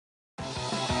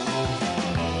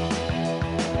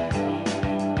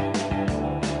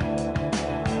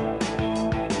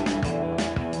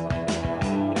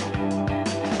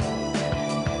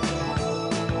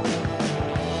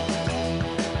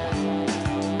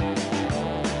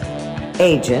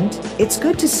Agent, it's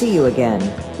good to see you again.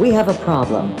 We have a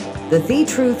problem. The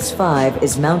The-Truths-5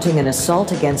 is mounting an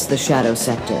assault against the Shadow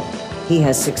Sector. He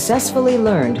has successfully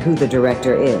learned who the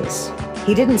Director is.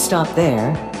 He didn't stop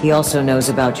there. He also knows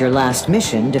about your last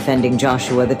mission defending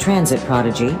Joshua the Transit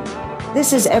Prodigy.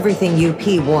 This is everything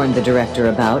UP warned the Director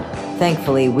about.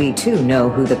 Thankfully, we too know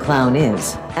who the clown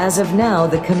is. As of now,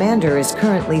 the Commander is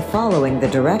currently following the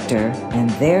Director, and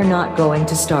they're not going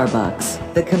to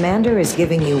Starbucks. The Commander is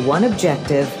giving you one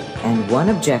objective, and one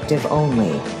objective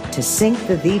only, to sink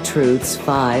the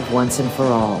The-Truths-5 once and for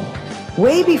all.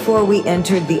 Way before we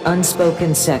entered the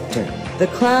unspoken sector, the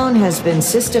clown has been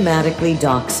systematically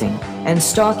doxing and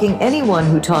stalking anyone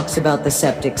who talks about the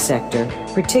septic sector,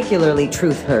 particularly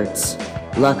Truth Hurts.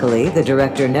 Luckily, the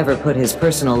Director never put his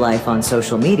personal life on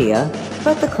social media,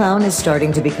 but the clown is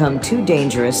starting to become too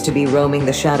dangerous to be roaming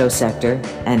the Shadow Sector,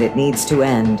 and it needs to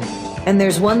end. And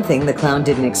there's one thing the clown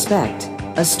didn't expect: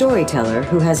 a storyteller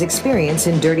who has experience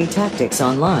in dirty tactics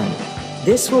online.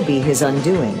 This will be his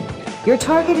undoing. Your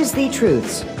target is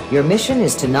The-Truths. Your mission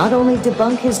is to not only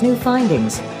debunk his new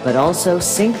findings, but also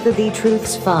sink the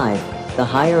The-Truths-5. The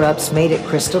higher-ups made it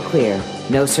crystal clear: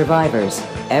 no survivors.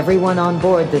 Everyone on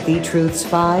board the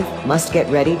The-Truths-5 must get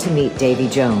ready to meet Davy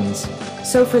Jones.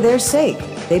 So for their sake,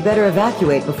 they better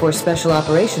evacuate before Special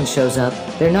Operations shows up.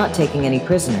 They're not taking any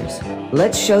prisoners.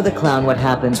 Let's show the clown what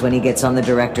happens when he gets on the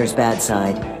Director's bad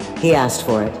side. He asked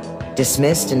for it.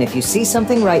 Dismissed, and if you see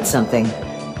something, write something.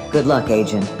 Good luck,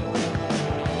 Agent.